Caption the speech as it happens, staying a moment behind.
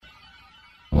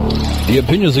The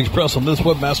opinions expressed on this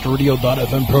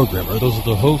WebmasterRadio.fm program are those of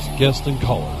the host, guests, and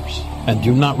callers, and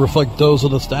do not reflect those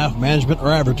of the staff, management,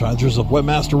 or advertisers of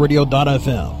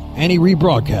WebmasterRadio.fm. Any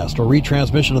rebroadcast or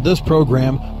retransmission of this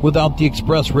program without the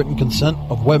express written consent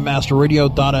of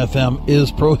WebmasterRadio.fm is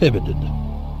prohibited.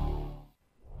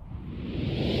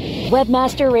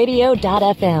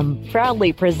 WebmasterRadio.fm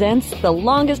proudly presents the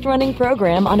longest-running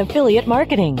program on affiliate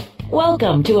marketing.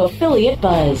 Welcome to Affiliate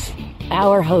Buzz.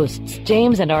 Our hosts,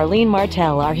 James and Arlene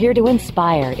Martell, are here to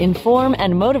inspire, inform,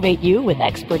 and motivate you with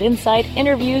expert insight,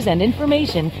 interviews, and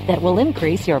information that will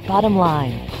increase your bottom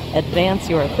line. Advance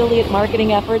your affiliate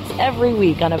marketing efforts every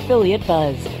week on Affiliate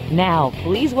Buzz. Now,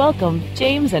 please welcome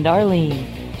James and Arlene.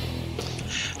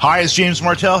 Hi, it's James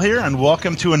Martell here, and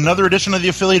welcome to another edition of the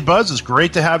Affiliate Buzz. It's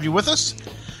great to have you with us.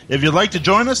 If you'd like to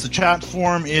join us, the chat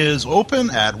forum is open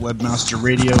at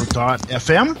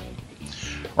webmasterradio.fm.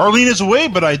 Arlene is away,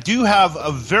 but I do have a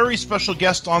very special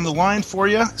guest on the line for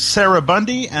you, Sarah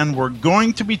Bundy, and we're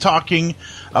going to be talking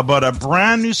about a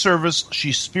brand new service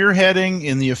she's spearheading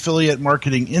in the affiliate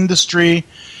marketing industry,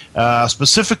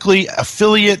 specifically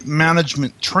affiliate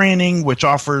management training, which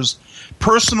offers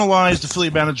personalized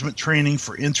affiliate management training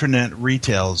for internet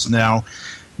retails. Now,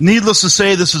 needless to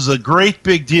say, this is a great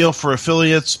big deal for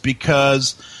affiliates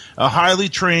because a highly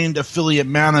trained affiliate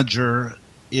manager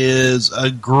is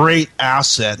a great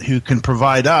asset who can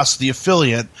provide us, the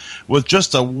affiliate, with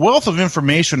just a wealth of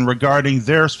information regarding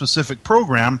their specific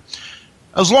program,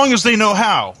 as long as they know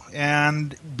how.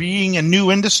 And being a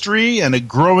new industry and a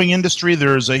growing industry,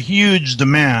 there's a huge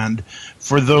demand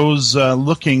for those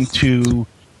looking to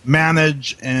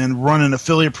manage and run an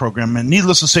affiliate program. And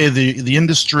needless to say, the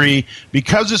industry,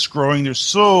 because it's growing, there's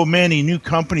so many new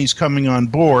companies coming on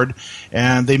board,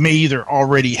 and they may either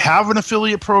already have an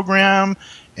affiliate program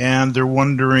and they're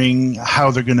wondering how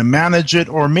they're going to manage it,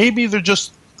 or maybe they're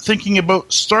just thinking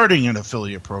about starting an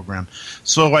affiliate program.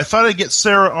 So I thought I'd get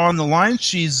Sarah on the line.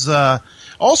 She's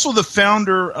also the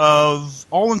founder of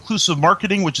All Inclusive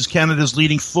Marketing, which is Canada's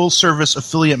leading full-service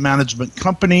affiliate management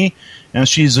company, and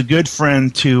she's a good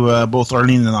friend to both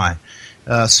Arlene and I.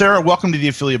 Sarah, welcome to the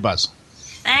Affiliate Buzz.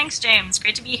 Thanks, James.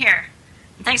 Great to be here.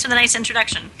 And thanks for the nice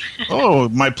introduction. Oh,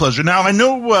 my pleasure. Now, I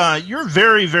know you're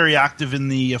very, very active in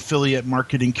the affiliate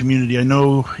marketing community. I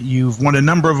know you've won a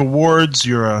number of awards.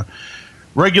 You're a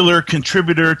regular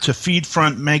contributor to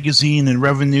FeedFront magazine and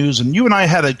Revenues, and you and I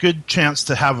had a good chance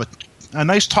to have a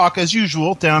nice talk, as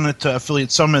usual, down at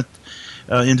Affiliate Summit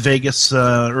in Vegas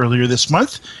earlier this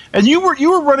month. And you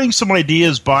were running some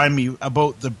ideas by me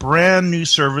about the brand new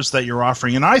service that you're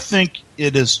offering, and I think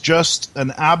it is just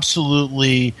an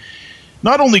absolutely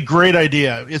not only great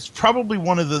idea, it's probably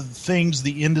one of the things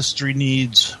the industry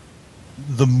needs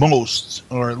the most,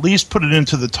 or at least put it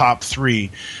into the top three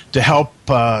to help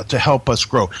us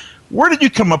grow. Where did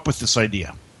you come up with this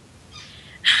idea?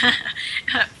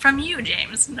 From you,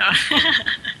 James. No.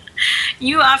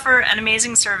 You offer an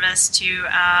amazing service to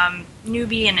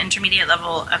newbie and intermediate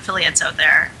level affiliates out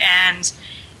there, and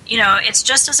it's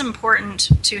just as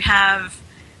important to have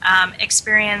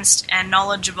experienced and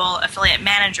knowledgeable affiliate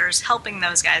managers helping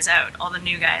those guys out, all the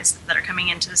new guys that are coming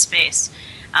into the space.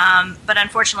 But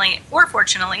unfortunately, or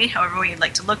fortunately, however you'd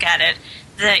like to look at it,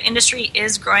 the industry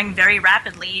is growing very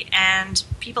rapidly, and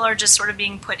people are just sort of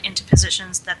being put into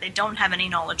positions that they don't have any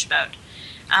knowledge about.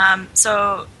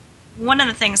 So one of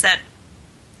the things that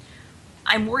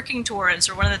I'm working towards,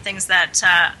 or one of the things that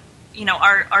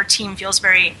our team feels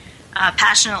very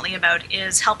passionately about,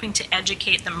 is helping to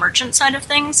educate the merchant side of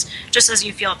things, just as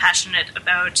you feel passionate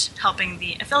about helping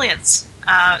the affiliates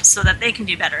so that they can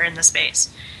do better in the space.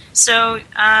 So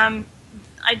I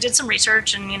did some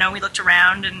research, and we looked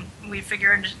around, and we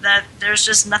figured that there's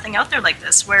just nothing out there like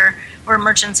this, where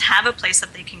merchants have a place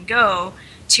that they can go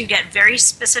to get very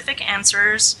specific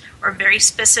answers or very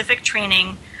specific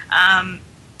training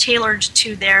tailored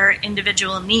to their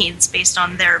individual needs based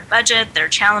on their budget, their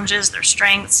challenges, their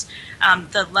strengths,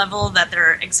 the level that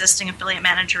their existing affiliate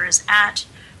manager is at,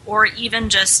 or even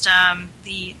just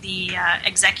the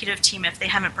executive team if they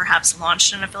haven't perhaps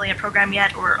launched an affiliate program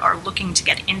yet or are looking to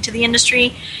get into the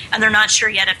industry and they're not sure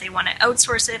yet if they want to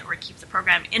outsource it or keep the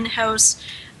program in-house.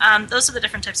 Those are the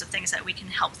different types of things that we can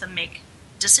help them make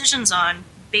decisions on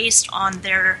based on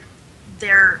their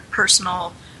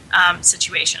personal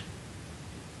situation.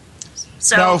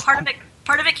 So now,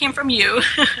 part of it came from you,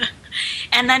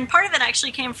 and then part of it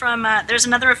actually came from there's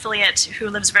another affiliate who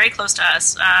lives very close to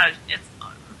us.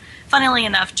 Funnily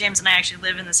enough, James and I actually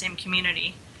live in the same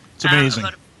community. It's amazing.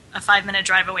 About a 5-minute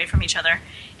drive away from each other.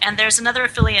 And there's another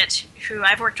affiliate who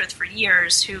I've worked with for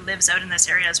years who lives out in this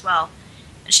area as well.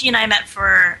 And she and I met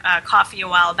for coffee a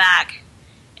while back.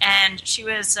 And and she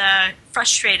was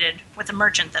frustrated with a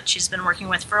merchant that she's been working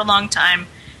with for a long time.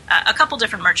 A couple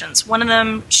different merchants. One of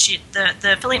them,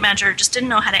 the affiliate manager just didn't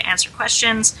know how to answer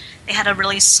questions. They had a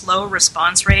really slow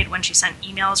response rate when she sent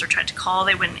emails or tried to call.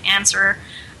 They wouldn't answer.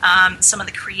 Some of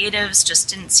the creatives just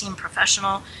didn't seem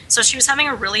professional. So she was having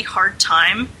a really hard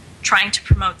time trying to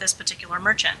promote this particular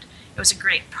merchant. It was a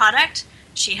great product.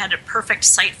 She had a perfect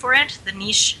site for it. The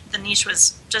niche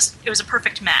was it was a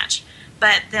perfect match.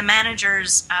 But the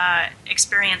manager's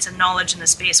experience and knowledge in the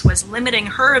space was limiting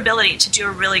her ability to do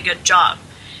a really good job.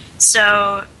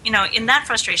 So, in that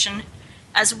frustration,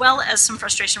 as well as some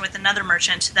frustration with another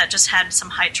merchant that just had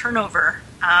some high turnover,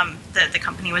 the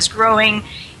company was growing,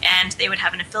 and they would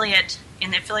have an affiliate in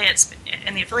the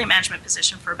affiliate management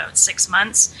position for about 6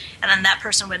 months, and then that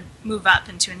person would move up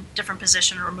into a different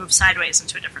position or move sideways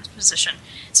into a different position.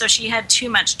 So she had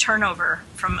too much turnover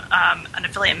from an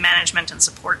affiliate management and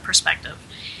support perspective,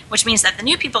 which means that the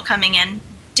new people coming in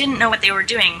didn't know what they were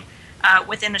doing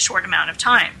within a short amount of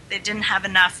time. They didn't have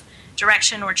enough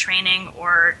direction or training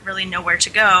or really know where to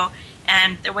go,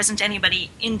 and there wasn't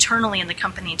anybody internally in the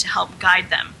company to help guide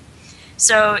them.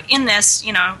 So in this,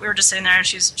 we were just sitting there, and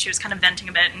she was kind of venting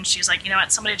a bit, and she's like, you know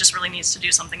what, somebody just really needs to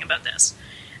do something about this.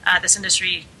 This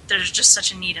industry, there's just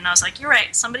such a need. And I was like, you're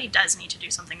right, somebody does need to do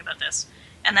something about this.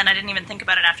 And then I didn't even think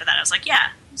about it after that. I was like, yeah,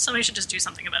 somebody should just do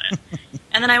something about it.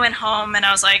 And then I went home, and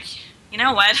I was like, you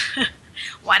know what?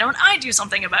 Why don't I do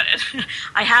something about it?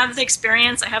 I have the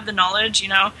experience, I have the knowledge,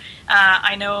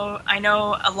 I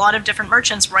know a lot of different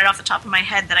merchants right off the top of my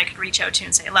head that I could reach out to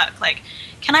and say, look,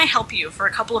 can I help you for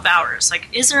a couple of hours?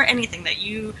 Is there anything that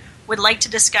you would like to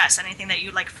discuss, anything that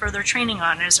you'd like further training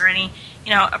on? Is there any,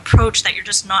 approach that you're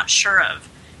just not sure of?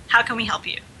 How can we help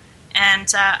you?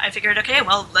 And I figured, okay,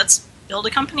 well, let's build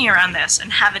a company around this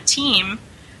and have a team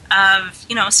of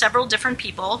several different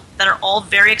people that are all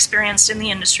very experienced in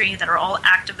the industry, that are all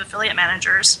active affiliate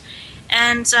managers,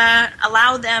 and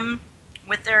allow them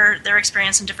with their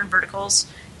experience in different verticals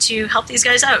to help these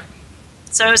guys out.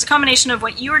 So it was a combination of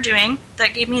what you were doing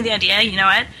that gave me the idea. You know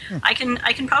what? I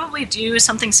can probably do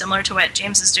something similar to what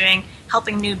James is doing,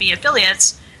 helping newbie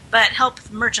affiliates, but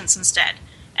help merchants instead.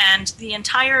 And the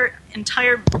entire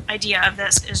idea of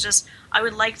this is just, I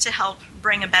would like to help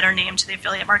bring a better name to the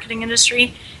affiliate marketing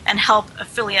industry and help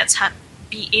affiliates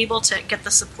be able to get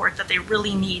the support that they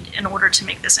really need in order to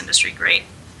make this industry great.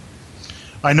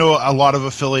 I know a lot of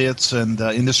affiliates and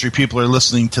industry people are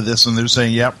listening to this, and they're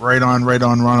saying, yep, right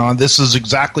on. This is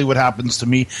exactly what happens to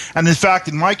me. And in fact,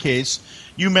 in my case,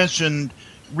 you mentioned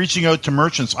reaching out to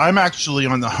merchants. I'm actually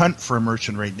on the hunt for a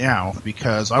merchant right now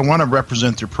because I want to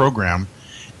represent their program.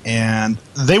 And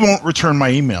they won't return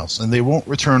my emails, and they won't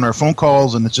return our phone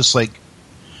calls, and it's just like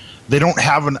they don't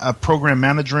have a program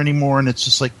manager anymore, and it's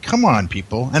just like, come on,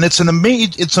 people. And it's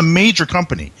a major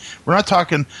company. We're not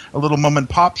talking a little mom and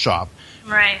pop shop.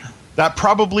 Right. That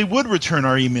probably would return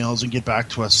our emails and get back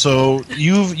to us. So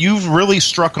you've really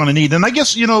struck on a need, and I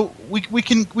guess we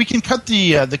can cut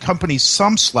the company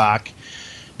some slack.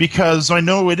 Because I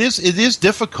know it is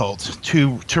difficult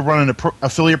to run an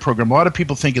affiliate program. A lot of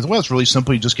people think it's really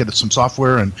simple. You just get some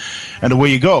software and away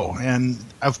you go. And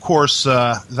of course,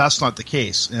 that's not the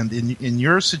case. And in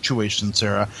your situation,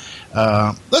 Sarah,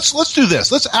 let's do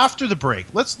this. Let's after the break.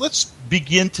 Let's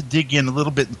begin to dig in a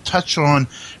little bit and touch on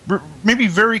maybe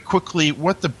very quickly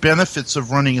what the benefits of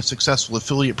running a successful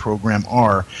affiliate program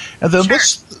are, and then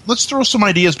let's throw some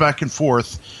ideas back and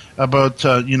forth about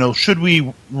should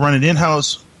we run it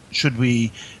in-house. Should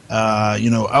we,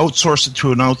 outsource it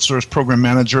to an outsourced program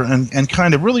manager and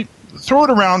kind of really throw it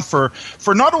around for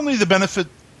not only the benefit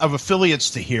of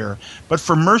affiliates to hear, but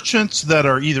for merchants that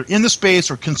are either in the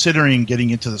space or considering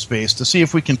getting into the space to see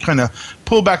if we can kind of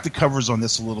pull back the covers on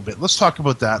this a little bit. Let's talk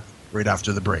about that right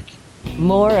after the break.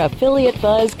 More Affiliate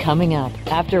Buzz coming up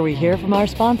after we hear from our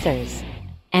sponsors.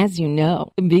 As you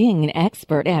know, being an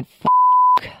expert at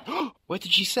What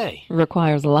did she say?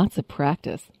 requires lots of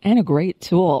practice and a great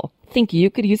tool. Think you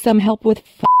could use some help with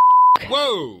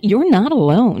Whoa! You're not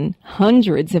alone.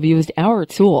 Hundreds have used our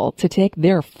tool to take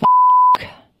their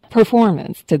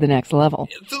performance to the next level.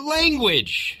 The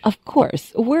language! Of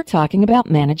course, we're talking about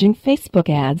managing Facebook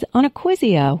ads on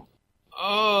Acquisio.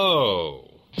 Oh.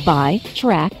 Buy,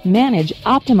 track, manage,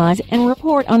 optimize, and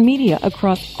report on media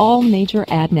across all major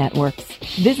ad networks.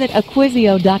 Visit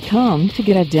Acquisio.com to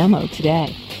get a demo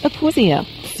today. Acquisio.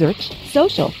 Search,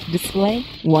 social, display,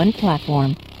 one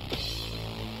platform.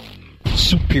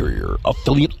 Superior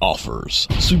affiliate offers,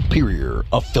 superior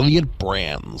affiliate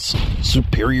brands,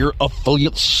 superior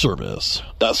affiliate service,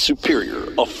 the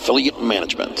superior affiliate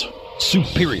management,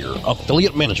 Superior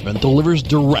Affiliate Management delivers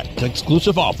direct,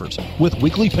 exclusive offers with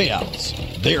weekly payouts.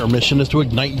 Their mission is to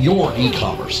ignite your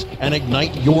e-commerce and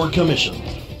ignite your commissions.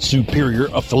 Superior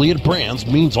Affiliate Brands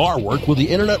means our work with the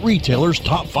Internet Retailer's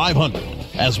Top 500,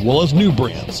 as well as new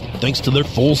brands, thanks to their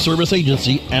full-service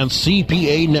agency and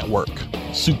CPA network.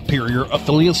 Superior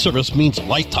Affiliate Service means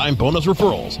lifetime bonus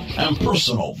referrals and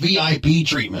personal VIP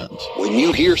treatment. When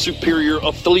you hear Superior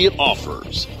Affiliate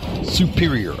Offers,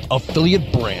 Superior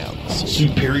Affiliate Brands,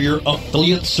 Superior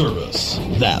Affiliate Service,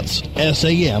 that's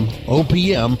SAMOPM.com.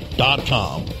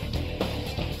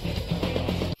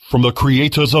 From the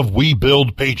creators of We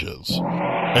Build Pages,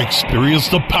 experience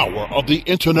the power of the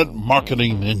Internet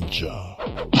Marketing Ninja.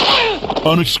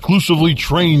 An exclusively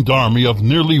trained army of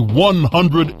nearly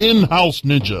 100 in-house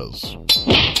ninjas.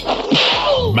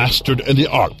 Mastered in the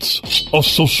arts of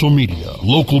social media,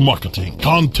 local marketing,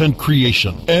 content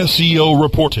creation, SEO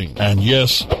reporting, and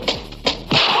yes,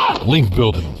 link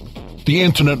building. The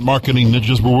Internet Marketing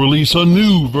Ninjas will release a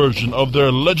new version of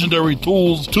their legendary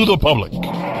tools to the public.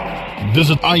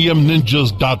 Visit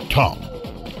IamNinjas.com.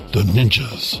 The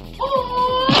ninjas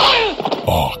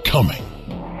are coming.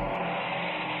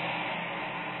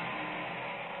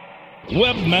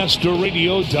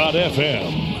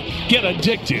 Webmasterradio.fm. Get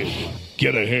addicted.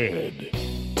 Get ahead.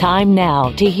 Time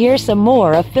now to hear some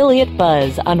more affiliate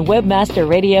buzz on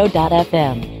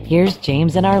webmasterradio.fm. Here's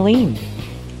James and Arlene.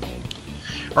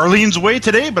 Arlene's away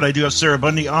today, but I do have Sarah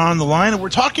Bundy on the line, and we're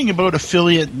talking about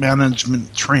affiliate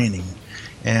management training.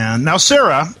 And now,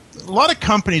 Sarah, a lot of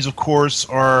companies, of course,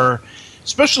 are,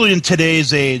 especially in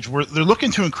today's age, where they're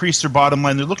looking to increase their bottom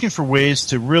line. They're looking for ways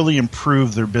to really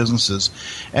improve their businesses.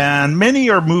 And many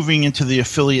are moving into the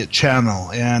affiliate channel.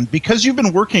 And because you've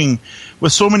been working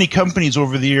with so many companies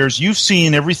over the years, you've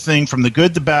seen everything from the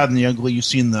good, the bad, and the ugly. You've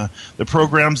seen the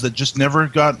programs that just never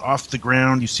got off the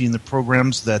ground. You've seen the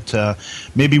programs that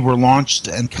maybe were launched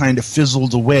and kind of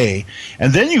fizzled away.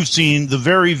 And then you've seen the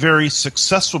very, very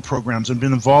successful programs and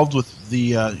been involved with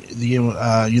the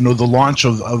launch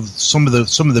of some of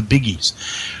the biggies.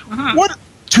 Mm-hmm. What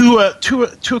to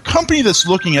a company that's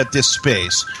looking at this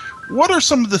space, what are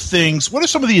some of the things? What are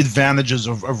some of the advantages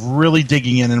of really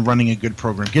digging in and running a good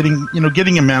program,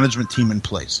 getting a management team in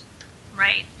place?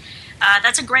 Right.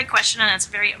 That's a great question, and it's a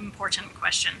very important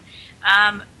question.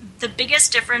 The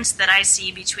biggest difference that I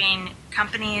see between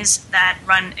companies that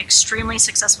run extremely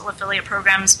successful affiliate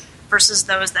programs versus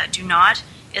those that do not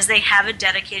is they have a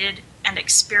dedicated and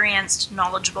experienced,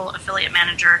 knowledgeable affiliate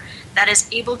manager that is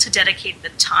able to dedicate the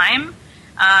time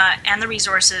and the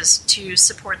resources to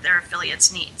support their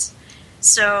affiliates' needs.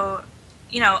 So,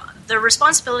 the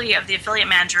responsibility of the affiliate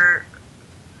manager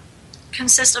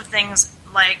consists of things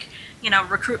like,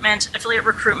 recruitment, affiliate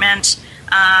recruitment,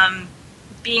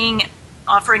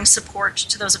 offering support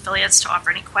to those affiliates to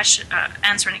offer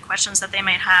answer any questions that they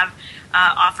might have,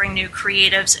 offering new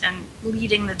creatives and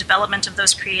leading the development of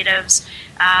those creatives,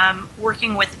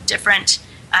 working with different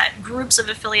groups of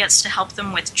affiliates to help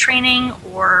them with training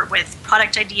or with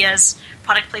product ideas,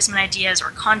 product placement ideas, or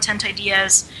content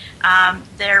ideas.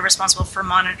 They're responsible for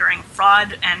monitoring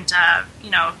fraud and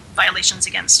violations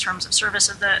against terms of service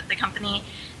of the company.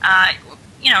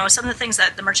 Some of the things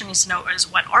that the merchant needs to know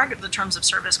is what are the terms of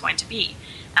service going to be?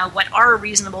 What are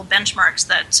reasonable benchmarks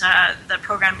that the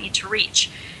program need to reach?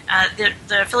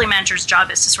 The affiliate manager's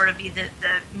job is to sort of be the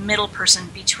middle person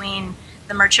between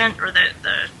the merchant or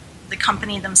the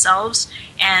company themselves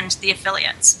and the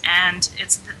affiliates. And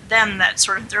it's them that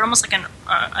they're almost like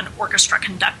an orchestra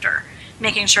conductor,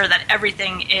 making sure that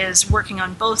everything is working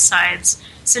on both sides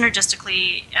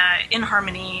synergistically, in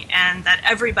harmony, and that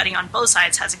everybody on both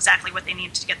sides has exactly what they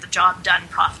need to get the job done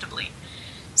profitably.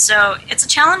 So it's a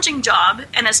challenging job,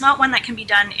 and it's not one that can be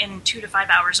done in 2 to 5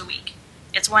 hours a week.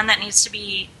 It's one that needs to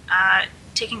be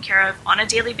taken care of on a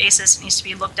daily basis. It needs to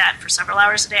be looked at for several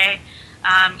hours a day.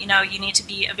 You need to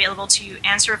be available to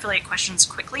answer affiliate questions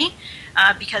quickly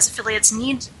because affiliates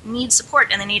need support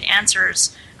and they need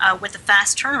answers with a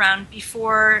fast turnaround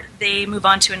before they move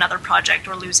on to another project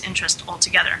or lose interest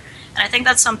altogether. And I think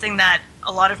that's something that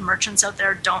a lot of merchants out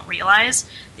there don't realize.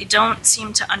 They don't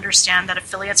seem to understand that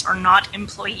affiliates are not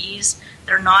employees.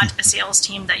 They're not a sales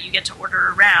team that you get to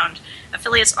order around.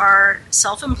 Affiliates are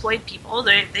self-employed people.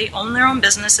 They own their own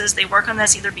businesses. They work on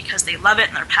this either because they love it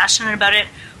and they're passionate about it,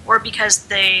 or because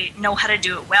they know how to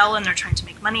do it well and they're trying to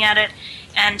make money at it.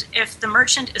 And if the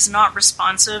merchant is not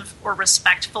responsive or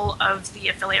respectful of the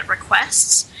affiliate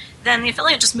requests, then the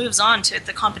affiliate just moves on to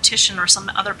the competition or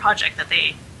some other project that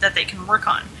they can work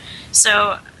on.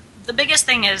 So the biggest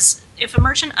thing is if a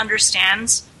merchant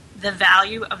understands the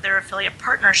value of their affiliate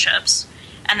partnerships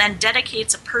and then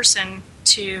dedicates a person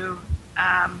to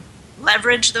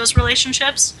leverage those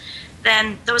relationships,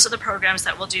 then those are the programs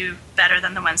that will do better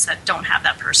than the ones that don't have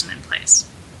that person in place.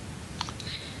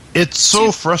 It's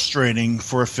so frustrating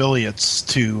for affiliates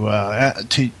to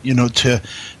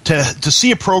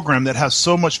see a program that has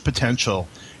so much potential.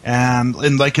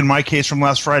 And like in my case from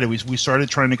last Friday, we started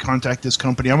trying to contact this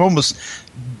company. I'm almost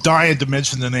dying to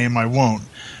mention the name. I won't.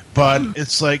 But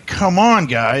it's like, come on,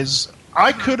 guys.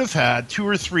 I could have had 2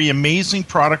 or 3 amazing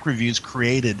product reviews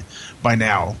created by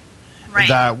now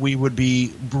that we would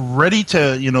be ready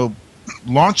to,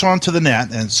 launch onto the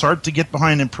net and start to get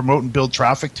behind and promote and build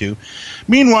traffic to.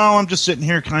 Meanwhile, I'm just sitting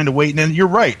here kind of waiting. And you're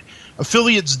right.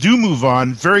 Affiliates do move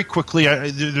on very quickly.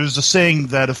 There's a saying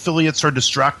that affiliates are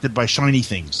distracted by shiny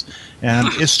things. And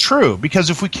it's true, because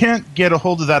if we can't get a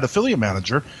hold of that affiliate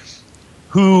manager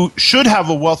who should have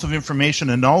a wealth of information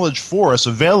and knowledge for us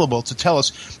available to tell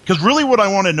us, because really what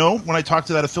I want to know when I talk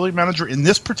to that affiliate manager in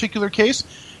this particular case,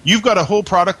 you've got a whole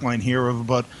product line here of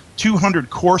about 200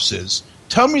 courses.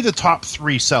 Tell me the top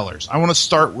 3 sellers. I want to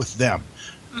start with them.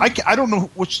 I don't know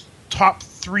which top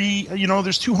 3,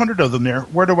 there's 200 of them there.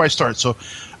 Where do I start? So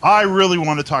I really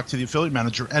want to talk to the affiliate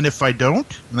manager. And if I don't,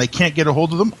 and I can't get a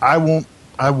hold of them, I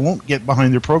won't get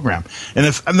behind their program. And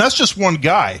that's just one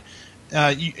guy.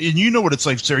 You know what it's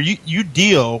like, Sarah. You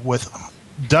deal with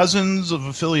dozens of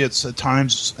affiliates at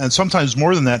times, and sometimes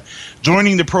more than that,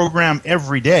 joining the program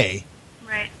every day.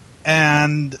 Right.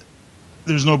 And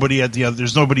there's nobody at the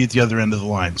other end of the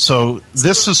line. So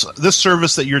this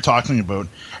service that you're talking about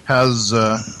has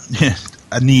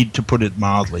a need, to put it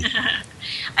mildly.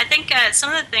 I think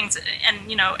some of the things, and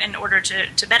in order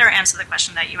to better answer the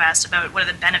question that you asked about what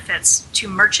are the benefits to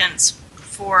merchants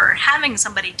for having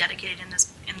somebody dedicated in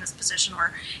this position,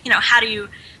 or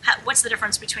what's the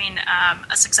difference between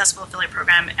a successful affiliate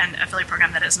program and an affiliate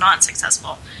program that is not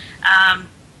successful?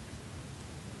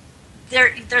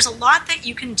 There's a lot that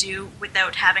you can do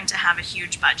without having to have a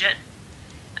huge budget.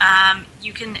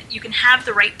 You can have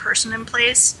the right person in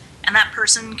place, and that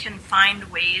person can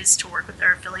find ways to work with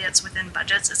their affiliates within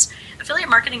budgets. Affiliate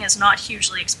marketing is not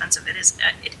hugely expensive.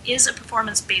 It is a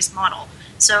performance-based model.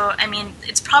 So,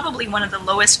 it's probably one of the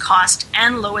lowest cost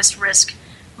and lowest risk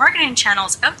marketing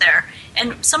channels out there.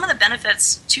 And some of the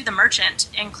benefits to the merchant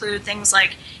include things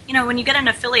like, when you get an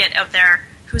affiliate out there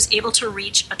who's able to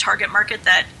reach a target market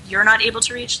that you're not able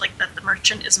to reach, like that the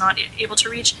merchant is not able to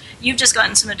reach, you've just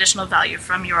gotten some additional value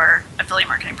from your affiliate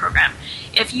marketing program.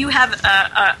 If you have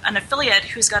an affiliate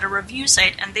who's got a review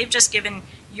site and they've just given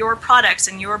your products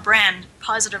and your brand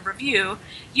positive review,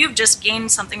 you've just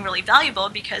gained something really valuable,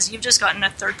 because you've just gotten a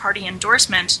third-party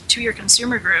endorsement to your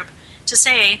consumer group to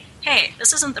say, hey,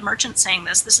 this isn't the merchant saying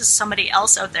this is somebody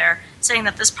else out there saying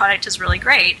that this product is really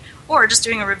great, or just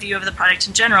doing a review of the product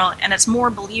in general, and it's more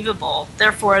believable.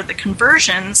 Therefore, the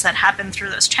conversions that happen through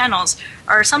those channels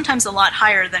are sometimes a lot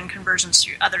higher than conversions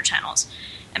through other channels.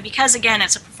 And because, again,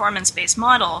 it's a performance-based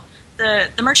model,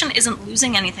 the merchant isn't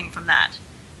losing anything from that.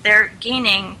 They're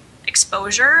gaining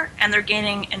exposure, and they're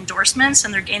gaining endorsements,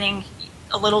 and they're gaining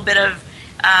a little bit of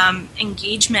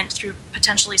engagement through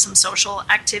potentially some social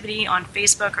activity on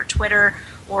Facebook or Twitter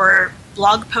or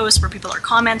blog posts where people are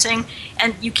commenting,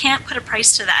 and you can't put a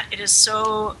price to that. It is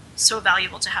so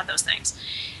valuable to have those things.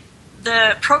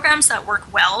 The programs that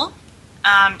work well,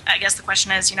 I guess the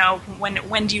question is,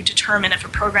 when do you determine if a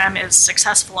program is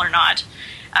successful or not?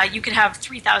 You could have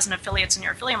 3,000 affiliates in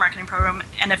your affiliate marketing program,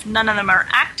 and if none of them are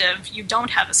active, you don't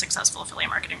have a successful affiliate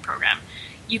marketing program.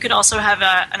 You could also have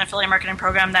an affiliate marketing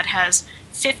program that has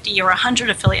 50 or 100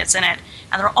 affiliates in it,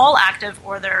 and they're all active,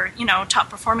 or they're top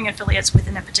performing affiliates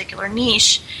within a particular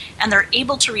niche, and they're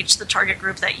able to reach the target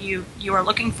group that you are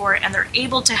looking for, and they're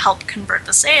able to help convert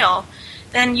the sale.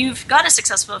 Then you've got a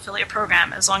successful affiliate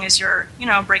program, as long as you're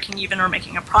breaking even or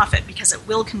making a profit, because it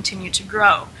will continue to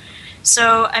grow.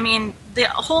 So, the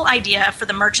whole idea for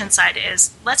the merchant side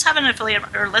is, let's have an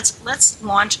affiliate, or let's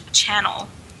launch a channel,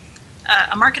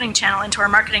 a marketing channel into our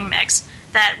marketing mix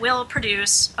that will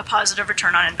produce a positive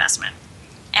return on investment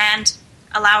and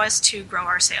allow us to grow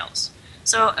our sales.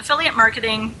 So affiliate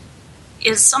marketing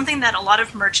is something that a lot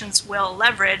of merchants will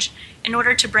leverage in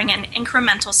order to bring in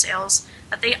incremental sales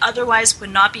that they otherwise would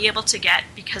not be able to get,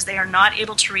 because they are not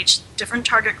able to reach different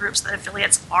target groups that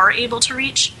affiliates are able to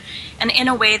reach, and in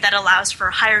a way that allows for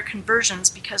higher conversions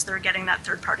because they're getting that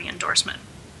third-party endorsement.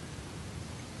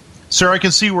 Sarah, I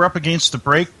can see we're up against the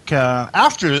break.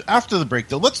 After the break,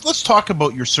 though, let's talk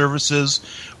about your services,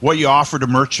 what you offer to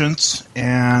merchants,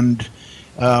 and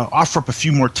offer up a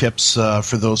few more tips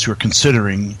for those who are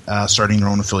considering starting their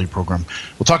own affiliate program.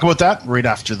 We'll talk about that right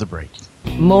after the break.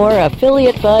 More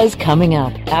Affiliate Buzz coming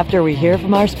up after we hear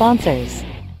from our sponsors.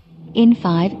 In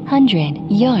 500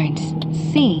 yards,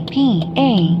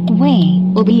 CPA Way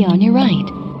will be on your right.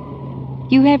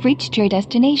 You have reached your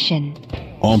destination.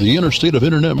 On the interstate of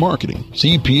internet marketing,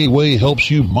 CPA Way helps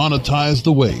you monetize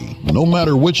the way. No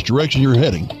matter which direction you're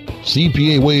heading,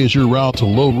 CPA Way is your route to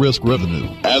low-risk revenue.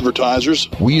 Advertisers,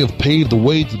 we have paved the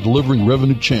way to delivering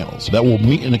revenue channels that will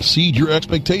meet and exceed your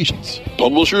expectations.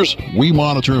 Publishers, we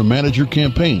monitor and manage your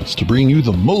campaigns to bring you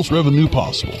the most revenue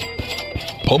possible.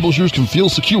 Publishers can feel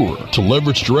secure to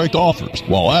leverage direct offers,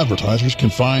 while advertisers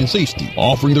can find safety,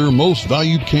 offering their most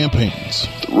valued campaigns.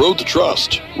 The road to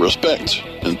trust, respect,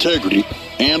 integrity,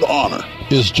 and honor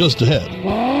is just ahead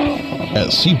at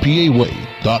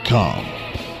CPAway.com.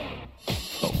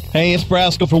 Hey, it's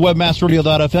Brasco for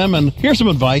WebmasterRadio.fm, and here's some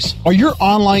advice. Are your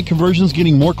online conversions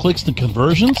getting more clicks than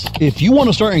conversions? If you want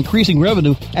to start increasing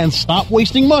revenue and stop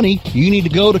wasting money, you need to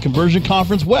go to Conversion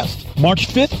Conference West, March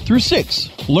 5th through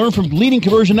 6th. Learn from leading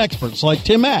conversion experts like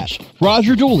Tim Ash,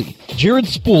 Roger Dooley, Jared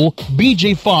Spool,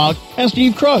 BJ Fogg, and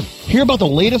Steve Krug. Hear about the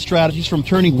latest strategies from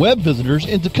turning web visitors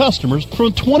into customers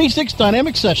from 26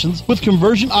 dynamic sessions with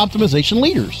conversion optimization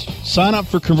leaders. Sign up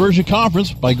for Conversion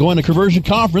Conference by going to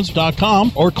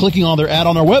conversionconference.com or clicking on their ad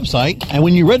on our website. And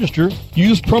when you register,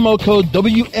 use promo code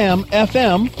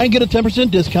WMFM and get a 10%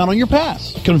 discount on your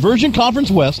pass. Conversion Conference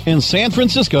West in San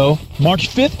Francisco, March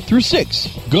 5th through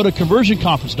 6th. Go to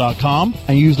conversionconference.com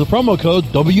and use the promo code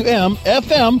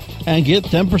WMFM and get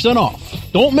 10%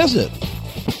 off. Don't miss it.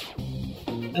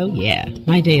 Oh yeah,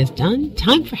 my day is done.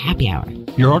 Time for happy hour.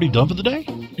 You're already done for the day?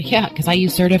 Yeah, because I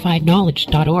use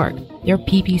CertifiedKnowledge.org. Their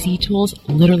PPC tools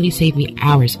literally save me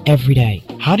hours every day.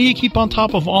 How do you keep on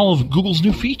top of all of Google's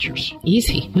new features?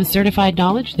 Easy. With Certified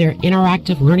Knowledge, their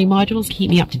interactive learning modules keep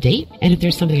me up to date, and if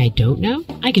there's something I don't know,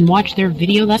 I can watch their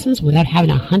video lessons without having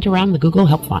to hunt around the Google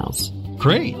help files.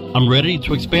 Great. I'm ready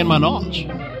to expand my knowledge.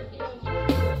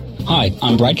 Hi,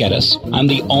 I'm Brad Geddes. I'm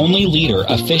the only leader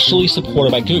officially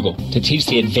supported by Google to teach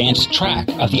the advanced track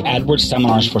of the AdWords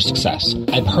Seminars for Success.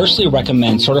 I personally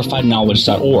recommend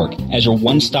CertifiedKnowledge.org as your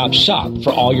one-stop shop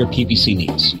for all your PPC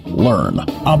needs. Learn,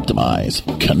 optimize,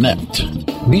 connect.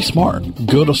 Be smart.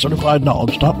 Go to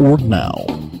CertifiedKnowledge.org now.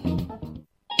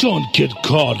 Don't get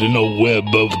caught in a web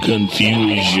of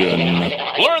confusion.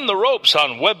 Learn the ropes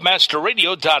on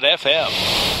WebmasterRadio.fm.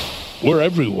 We're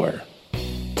everywhere.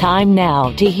 Time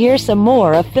now to hear some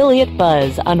more affiliate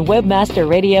buzz on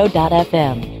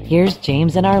WebmasterRadio.fm. Here's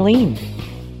James and Arlene.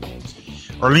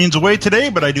 Arlene's away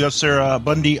today, but I do have Sarah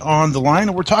Bundy on the line,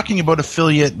 and we're talking about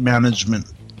affiliate management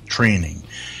training.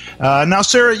 Now,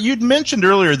 Sarah, you'd mentioned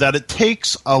earlier that it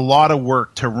takes a lot of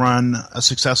work to run a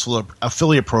successful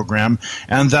affiliate program,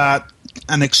 and that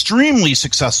an extremely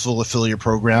successful affiliate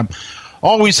program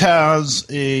always has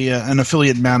an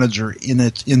affiliate manager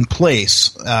in place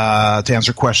to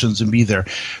answer questions and be there.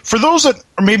 For those that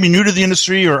are maybe new to the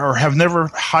industry or have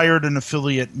never hired an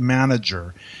affiliate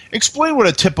manager, explain what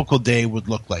a typical day would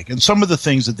look like and some of the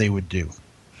things that they would do.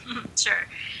 Sure.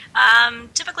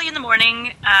 Typically in the morning,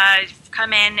 you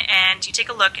come in and you take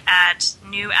a look at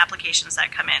new applications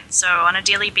that come in. So on a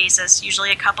daily basis, usually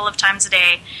a couple of times a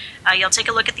day, you'll take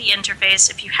a look at the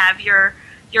interface. If you have your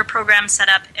program set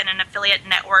up in an affiliate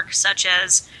network such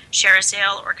as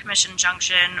ShareASale or Commission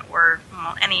Junction or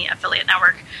any affiliate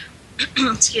network,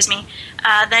 excuse me,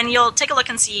 then you'll take a look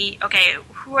and see, okay,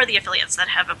 who are the affiliates that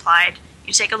have applied?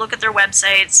 You take a look at their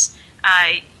websites.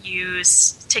 You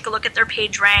take a look at their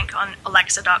page rank on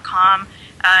Alexa.com.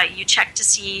 You check to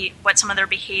see what some of their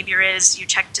behavior is. You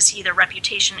check to see their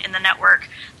reputation in the network.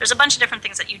 There's a bunch of different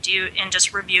things that you do in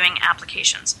just reviewing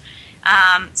applications.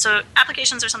 So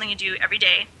applications are something you do every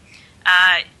day.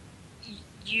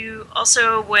 You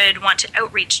also would want to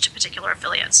outreach to particular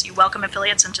affiliates. You welcome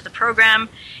affiliates into the program.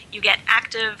 You get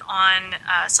active on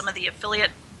some of the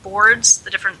affiliate boards, the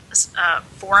different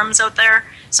forums out there.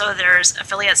 So there's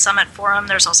Affiliate Summit Forum.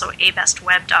 There's also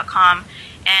abestweb.com.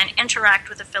 And interact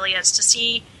with affiliates to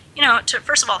see, to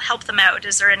first of all help them out.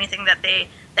 Is there anything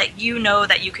that you know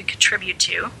that you could contribute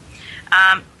to?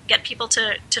 Get people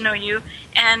to know you,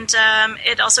 and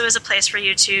it also is a place for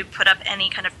you to put up any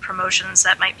kind of promotions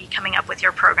that might be coming up with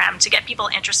your program to get people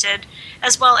interested,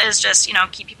 as well as just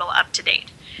keep people up to date.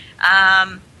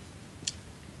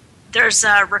 There's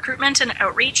recruitment and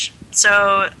outreach.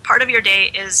 So part of your day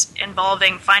is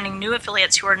involving finding new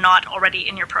affiliates who are not already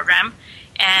in your program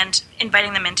and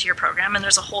inviting them into your program. And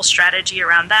there's a whole strategy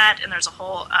around that, and there's a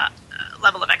whole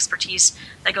level of expertise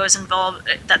that's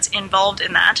involved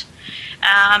in that.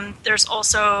 There's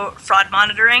also fraud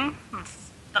monitoring.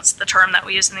 That's the term that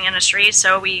we use in the industry.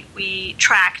 So we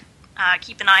track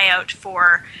keep an eye out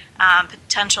for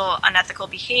potential unethical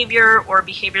behavior or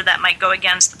behavior that might go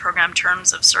against the program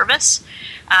terms of service.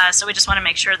 So we just want to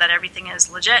make sure that everything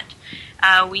is legit.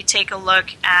 We take a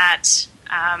look at,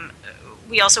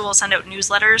 we also will send out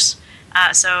newsletters.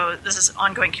 So this is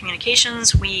ongoing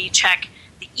communications. We check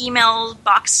the email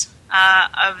box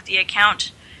of the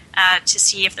account to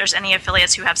see if there's any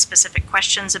affiliates who have specific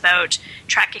questions about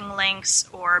tracking links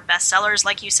or bestsellers,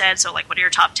 like you said. So, like, what are your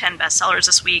top 10 bestsellers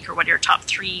this week, or what are your top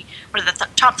 3? What are the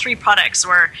top 3 products?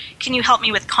 Or can you help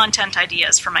me with content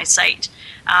ideas for my site?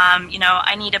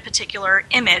 I need a particular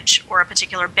image or a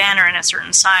particular banner in a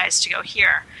certain size to go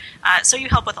here. So you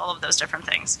help with all of those different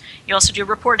things. You also do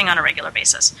reporting on a regular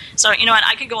basis. So, you know what,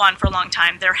 I could go on for a long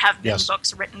time. There have been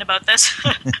books written about this.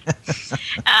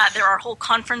 There are whole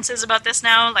conferences about this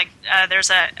now. Like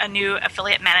there's a new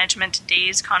Affiliate Management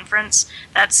Days conference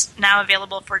that's now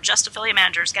available for just affiliate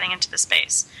managers getting into the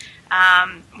space,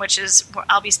 which is,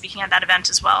 I'll be speaking at that event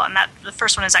as well. And the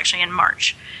first one is actually in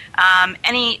March.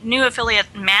 Any new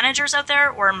affiliate managers out there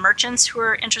or merchants who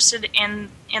are interested in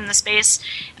the space,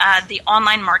 the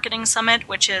Online Marketing Summit,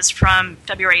 which is from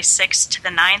February 6th to the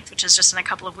 9th, which is just in a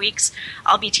couple of weeks,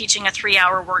 I'll be teaching a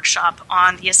 3-hour workshop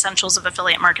on the essentials of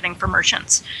affiliate marketing for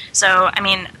merchants. So,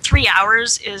 3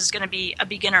 hours is going to be a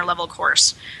beginner level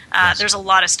course. There's a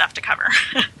lot of stuff to cover.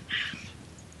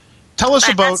 Tell us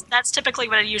about... That's typically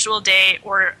what a usual day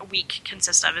or a week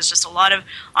consists of, is just a lot of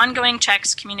ongoing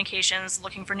checks, communications,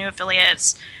 looking for new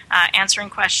affiliates,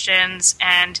 answering questions,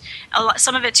 and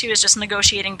some of it, too, is just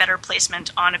negotiating better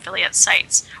placement on affiliate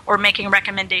sites or making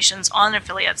recommendations on an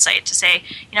affiliate site to say,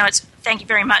 thank you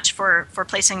very much for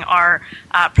placing our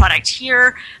product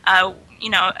here. I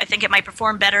think it might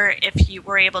perform better if you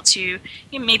were able to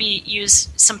maybe use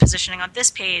some positioning on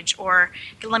this page, or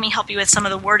let me help you with some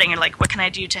of the wording, or like, what can I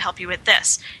do to help you with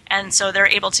this? And so they're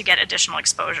able to get additional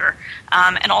exposure.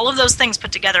 And all of those things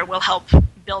put together will help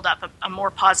build up a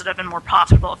more positive and more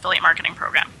profitable affiliate marketing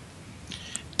program.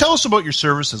 Tell us about your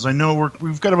services. I know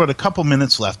we've got about a couple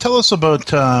minutes left. Tell us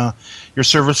about your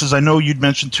services. I know you'd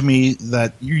mentioned to me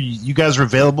that you guys are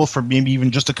available for maybe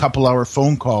even just a couple-hour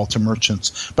phone call to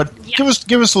merchants. But give us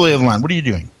the lay of the land. What are you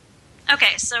doing?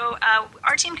 Okay, so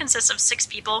our team consists of 6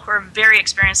 people who are very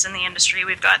experienced in the industry.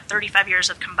 We've got 35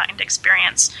 years of combined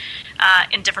experience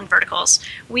in different verticals.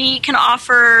 We can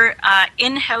offer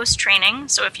in-house training.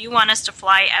 So if you want us to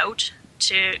fly out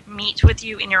to meet with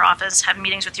you in your office, have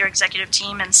meetings with your executive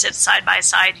team, and sit side by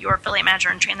side your affiliate manager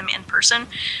and train them in person,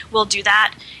 we'll do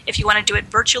that. If you want to do it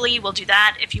virtually, we'll do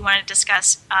that. If you want to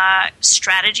discuss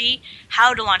strategy,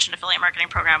 how to launch an affiliate marketing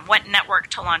program, what network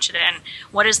to launch it in,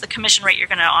 what is the commission rate you're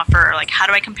going to offer, like how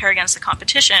do I compare against the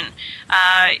competition,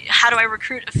 how do I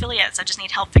recruit affiliates? I just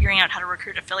need help figuring out how to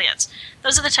recruit affiliates.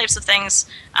 Those are the types of things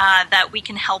that we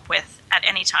can help with at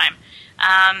any time.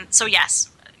 So yes,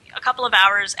 a couple of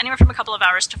hours, anywhere from a couple of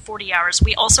hours to 40 hours.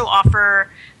 We also offer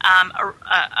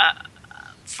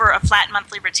for a flat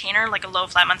monthly retainer, like a low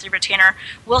flat monthly retainer,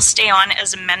 we'll stay on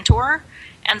as a mentor.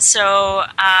 And so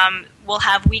we'll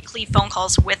have weekly phone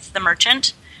calls with the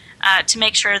merchant to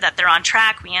make sure that they're on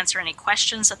track. We answer any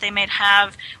questions that they might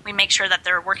have. We make sure that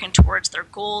they're working towards their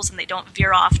goals and they don't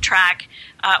veer off track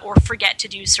or forget to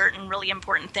do certain really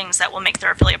important things that will make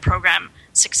their affiliate program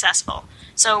successful.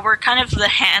 So we're kind of the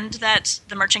hand that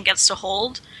the merchant gets to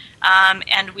hold,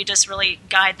 and we just really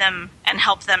guide them and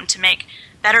help them to make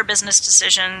better business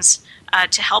decisions,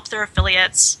 to help their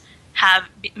affiliates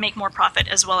make more profit,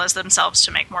 as well as themselves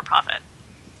to make more profit.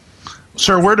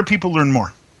 Sir, where do people learn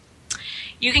more?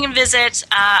 You can visit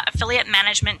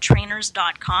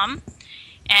affiliatemanagementtrainers.com.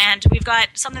 And we've got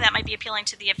something that might be appealing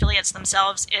to the affiliates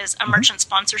themselves is a merchant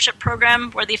sponsorship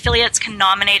program where the affiliates can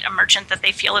nominate a merchant that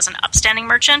they feel is an upstanding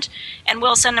merchant, and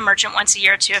we'll send a merchant once a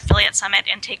year to Affiliate Summit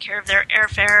and take care of their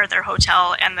airfare, their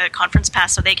hotel, and the conference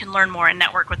pass so they can learn more and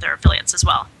network with their affiliates as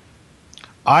well.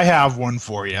 I have one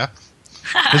for you.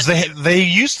 Because they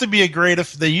used to be a great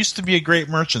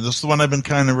merchant. This is the one I've been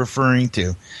kind of referring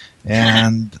to,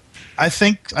 and I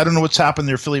don't know what's happened.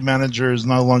 Their affiliate manager is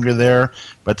no longer there,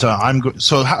 but so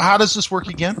how does this work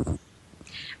again?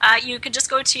 You could just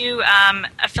go to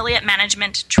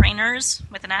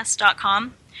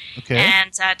affiliatemanagementtrainers.com. Okay.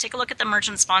 And take a look at the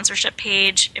merchant sponsorship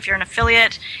page. If you're an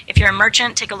affiliate, if you're a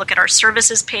merchant, take a look at our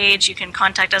services page. You can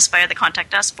contact us via the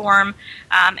Contact Us form,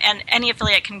 and any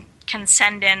affiliate can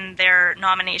send in their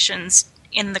nominations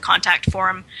in the contact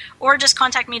form, or just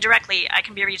contact me directly. I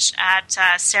can be reached at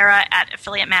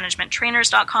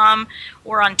sarah@affiliatemanagementtrainers.com,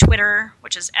 or on Twitter,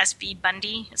 which is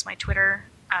SVBundy is my Twitter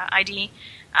ID.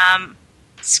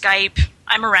 Skype,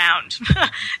 I'm around.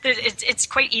 It's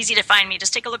quite easy to find me.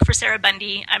 Just take a look for Sarah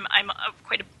Bundy. I'm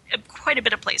quite quite a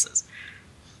bit of places.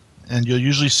 And you'll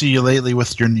usually see you lately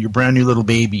with your brand new little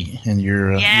baby and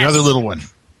your other little one.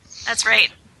 That's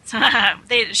right.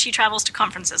 She travels to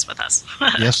conferences with us.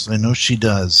 Yes, I know she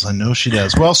does.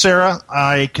 Well, Sarah,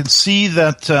 I can see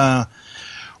that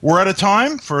we're out of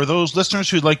time. For those listeners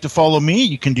who'd like to follow me,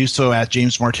 you can do so at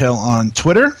James Martell on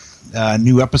Twitter.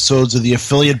 New episodes of the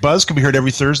Affiliate Buzz can be heard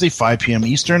every Thursday, 5 p.m.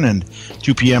 Eastern and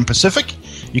 2 p.m. Pacific.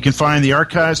 You can find the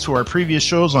archives to our previous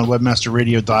shows on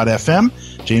webmasterradio.fm,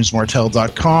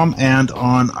 jamesmartell.com, and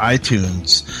on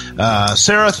iTunes.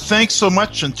 Sarah, thanks so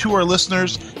much. And to our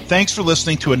listeners, thanks for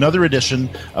listening to another edition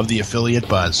of the Affiliate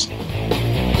Buzz.